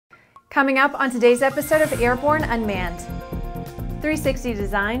Coming up on today's episode of Airborne-Unmanned, 360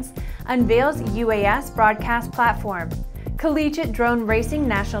 Designs unveils UAS broadcast platform, Collegiate Drone Racing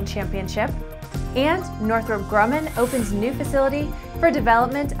National Championship, and Northrop Grumman opens new facility for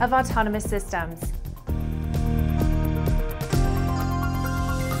development of autonomous systems.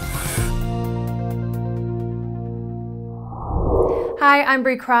 Hi, I'm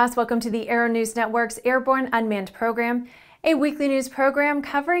Bree Cross. Welcome to the Aero-News Network's Airborne-Unmanned program, a weekly news program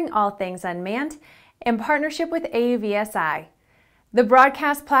covering all things unmanned in partnership with AUVSI. The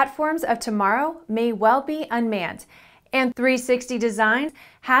broadcast platforms of tomorrow may well be unmanned, and 360 Designs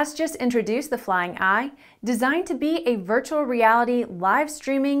has just introduced the Flying Eye, designed to be a virtual reality live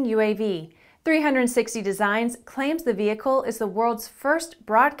streaming UAV. 360 Designs claims the vehicle is the world's first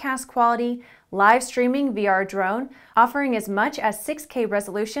broadcast quality live streaming VR drone, offering as much as 6K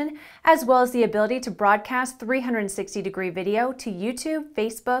resolution, as well as the ability to broadcast 360-degree video to YouTube,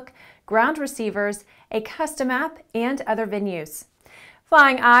 Facebook, ground receivers, a custom app, and other venues.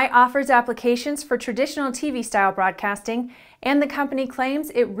 Flying Eye offers applications for traditional TV-style broadcasting, and the company claims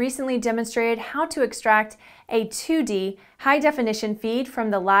it recently demonstrated how to extract a 2D high-definition feed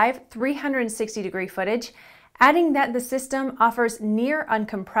from the live 360-degree footage, adding that the system offers near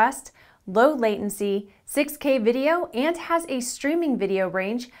uncompressed, low latency, 6K video, and has a streaming video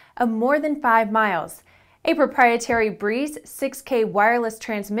range of more than 5 miles. A proprietary Breeze 6K wireless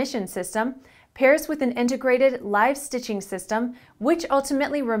transmission system pairs with an integrated live stitching system, which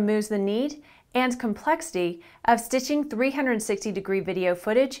ultimately removes the need and complexity of stitching 360-degree video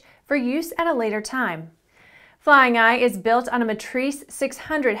footage for use at a later time. Flying Eye is built on a Matrice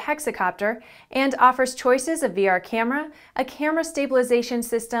 600 hexacopter and offers choices of VR camera, a camera stabilization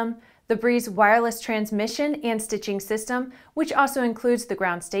system, the Breeze wireless transmission and stitching system, which also includes the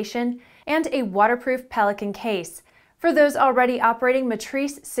ground station, and a waterproof Pelican case. For those already operating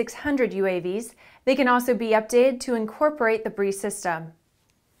Matrice 600 UAVs, they can also be updated to incorporate the Breeze system.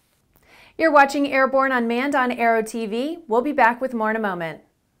 You're watching Airborne-Unmanned on Aero-TV. We'll be back with more in a moment.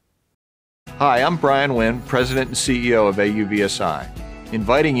 Hi, I'm Brian Wynn, President and CEO of AUVSI,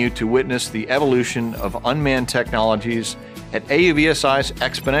 inviting you to witness the evolution of unmanned technologies at AUVSI's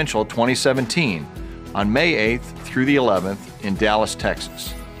Exponential 2017 on May 8th through the 11th in Dallas,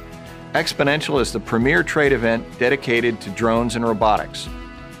 Texas. Exponential is the premier trade event dedicated to drones and robotics.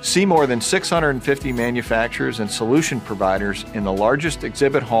 See more than 650 manufacturers and solution providers in the largest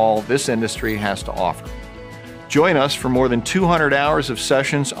exhibit hall this industry has to offer. Join us for more than 200 hours of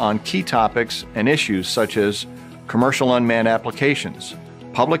sessions on key topics and issues such as commercial unmanned applications,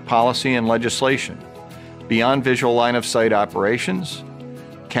 public policy and legislation, beyond visual line of sight operations,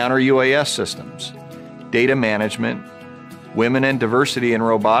 counter UAS systems, data management, women and diversity in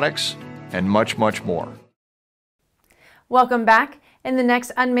robotics, and much, much more. Welcome back. In the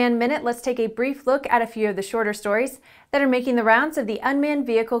next Unmanned Minute, let's take a brief look at a few of the shorter stories that are making the rounds of the unmanned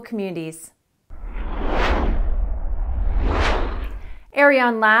vehicle communities.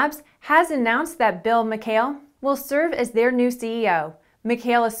 Aeryon Labs has announced that Bill McHale will serve as their new CEO.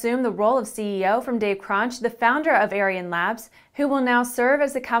 McHale assumed the role of CEO from Dave Cronch, the founder of Aeryon Labs, who will now serve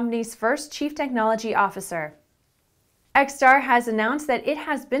as the company's first Chief Technology Officer. XTAR has announced that it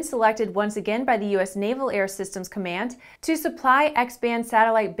has been selected once again by the U.S. Naval Air Systems Command to supply X-band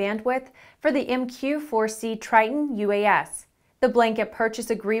satellite bandwidth for the MQ-4C Triton UAS. The blanket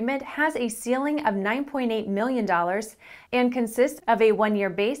purchase agreement has a ceiling of $9.8 million and consists of a one-year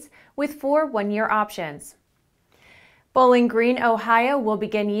base with 4 one-year options. Bowling Green, Ohio will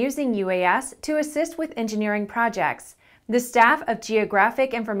begin using UAS to assist with engineering projects. The staff of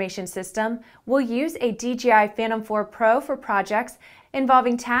Geographic Information System will use a DJI Phantom 4 Pro for projects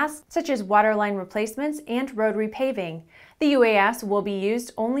involving tasks such as waterline replacements and road repaving. The UAS will be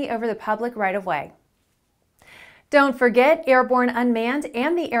used only over the public right-of-way. Don't forget, Airborne-Unmanned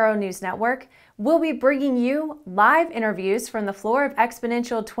and the Aero-News Network will be bringing you live interviews from the floor of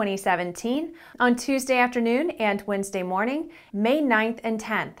Exponential 2017 on Tuesday afternoon and Wednesday morning, May 9th and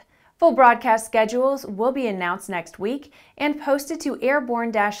 10th. Full broadcast schedules will be announced next week and posted to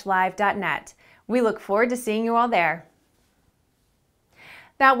airborne-live.net. We look forward to seeing you all there.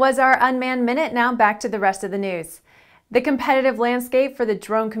 That was our Unmanned Minute. Now back to the rest of the news. The competitive landscape for the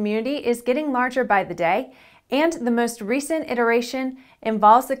drone community is getting larger by the day, and the most recent iteration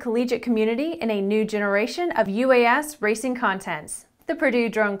involves the collegiate community in a new generation of UAS racing contents. The Purdue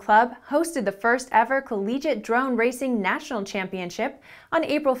Drone Club hosted the first ever Collegiate Drone Racing National Championship on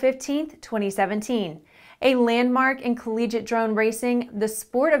April 15, 2017. A landmark in collegiate drone racing, the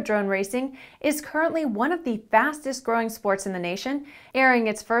sport of drone racing is currently one of the fastest growing sports in the nation, airing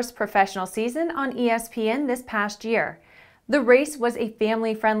its first professional season on ESPN this past year. The race was a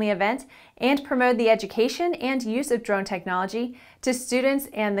family-friendly event and promoted the education and use of drone technology to students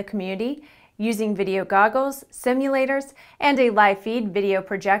and the community, using video goggles, simulators, and a live feed video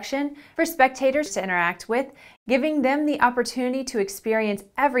projection for spectators to interact with, giving them the opportunity to experience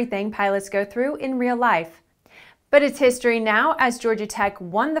everything pilots go through in real life. But it's history now, as Georgia Tech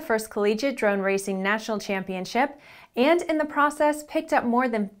won the first Collegiate Drone Racing National Championship and in the process picked up more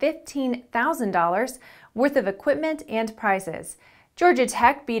than $15,000 worth of equipment and prizes. Georgia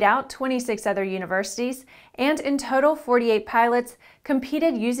Tech beat out 26 other universities, and in total 48 pilots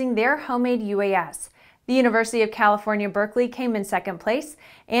competed using their homemade UAS. The University of California, Berkeley came in second place,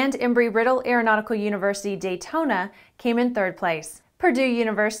 and Embry-Riddle Aeronautical University, Daytona came in third place. Purdue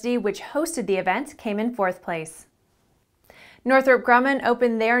University, which hosted the event, came in fourth place. Northrop Grumman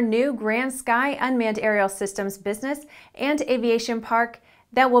opened their new Grand Sky Unmanned Aerial Systems business and aviation park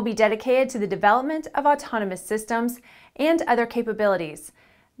that will be dedicated to the development of autonomous systems and other capabilities.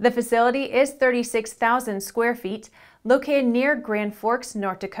 The facility is 36,000 square feet, located near Grand Forks,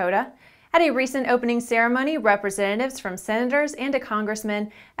 North Dakota. At a recent opening ceremony, representatives from senators and a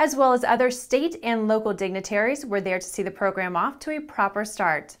congressman, as well as other state and local dignitaries, were there to see the program off to a proper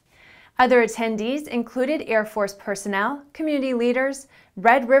start. Other attendees included Air Force personnel, community leaders,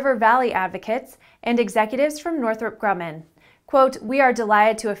 Red River Valley advocates, and executives from Northrop Grumman. Quote, "We are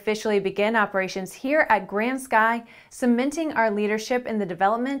delighted to officially begin operations here at Grand Sky, cementing our leadership in the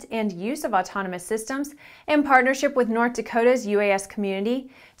development and use of autonomous systems in partnership with North Dakota's UAS community,"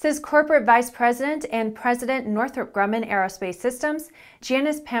 says Corporate Vice President and President Northrop Grumman Aerospace Systems,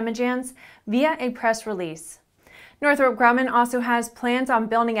 Janice Pamajans, via a press release. Northrop Grumman also has plans on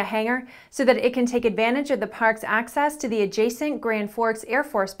building a hangar so that it can take advantage of the park's access to the adjacent Grand Forks Air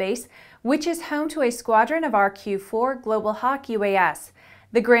Force Base, which is home to a squadron of RQ-4 Global Hawk UAS.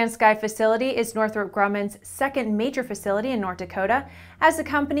 The Grand Sky facility is Northrop Grumman's second major facility in North Dakota, as the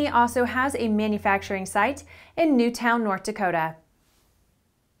company also has a manufacturing site in Newtown, North Dakota.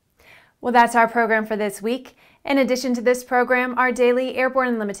 Well, that's our program for this week. In addition to this program, our daily Airborne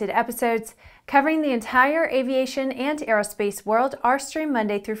Unlimited episodes covering the entire aviation and aerospace world are streamed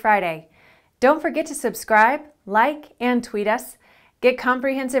Monday through Friday. Don't forget to subscribe, like, and tweet us. Get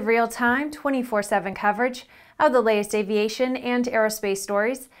comprehensive real-time 24/7 coverage of the latest aviation and aerospace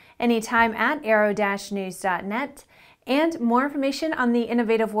stories anytime at aero-news.net, and more information on the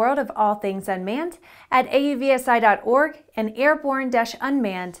innovative world of all things unmanned at auvsi.org and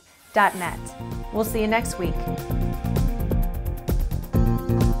airborne-unmanned.net. We'll see you next week.